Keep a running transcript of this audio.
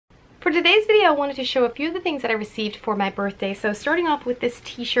For today's video, I wanted to show a few of the things that I received for my birthday. So starting off with this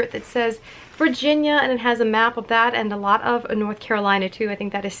t-shirt that says Virginia, and it has a map of that and a lot of North Carolina too. I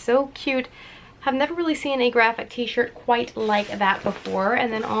think that is so cute. I've never really seen a graphic t-shirt quite like that before.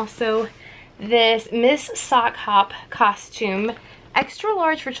 And then also this Miss Sock Hop costume. Extra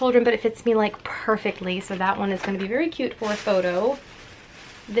large for children, but it fits me like perfectly. So that one is going to be very cute for a photo.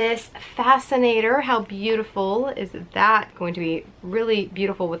 This fascinator, how beautiful is that? Going to be really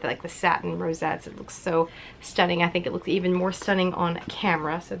beautiful with like the satin rosettes. It looks so stunning. I think it looks even more stunning on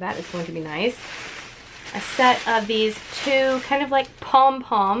camera, so that is going to be nice. A set of these two kind of like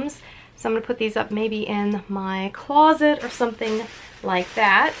pom-poms. So I'm going to put these up maybe in my closet or something like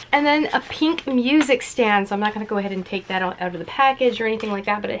that. And then a pink music stand. So I'm not going to go ahead and take that out of the package or anything like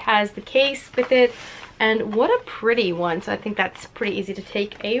that, but it has the case with it. And what a pretty one. So I think that's pretty easy to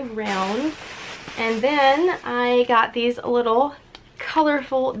take around. And then I got these little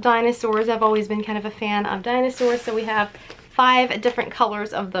colorful dinosaurs. I've always been kind of a fan of dinosaurs. So we have 5 different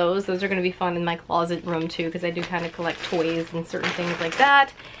colors of those. Those are going to be fun in my closet room too, because I do kind of collect toys and certain things like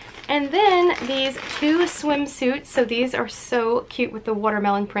that. And then these 2 swimsuits. So these are so cute with the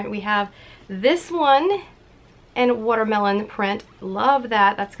watermelon print. We have this one and watermelon print. Love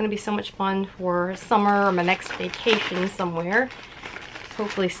that. That's going to be so much fun for summer or my next vacation somewhere.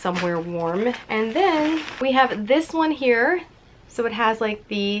 Hopefully somewhere warm. And then we have this one here. So it has like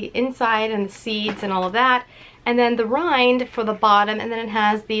the inside and the seeds and all of that. And then the rind for the bottom. And then it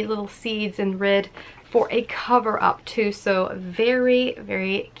has the little seeds and rid for a cover up too. So very,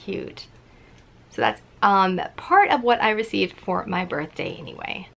 very cute. So that's part of what I received for my birthday anyway.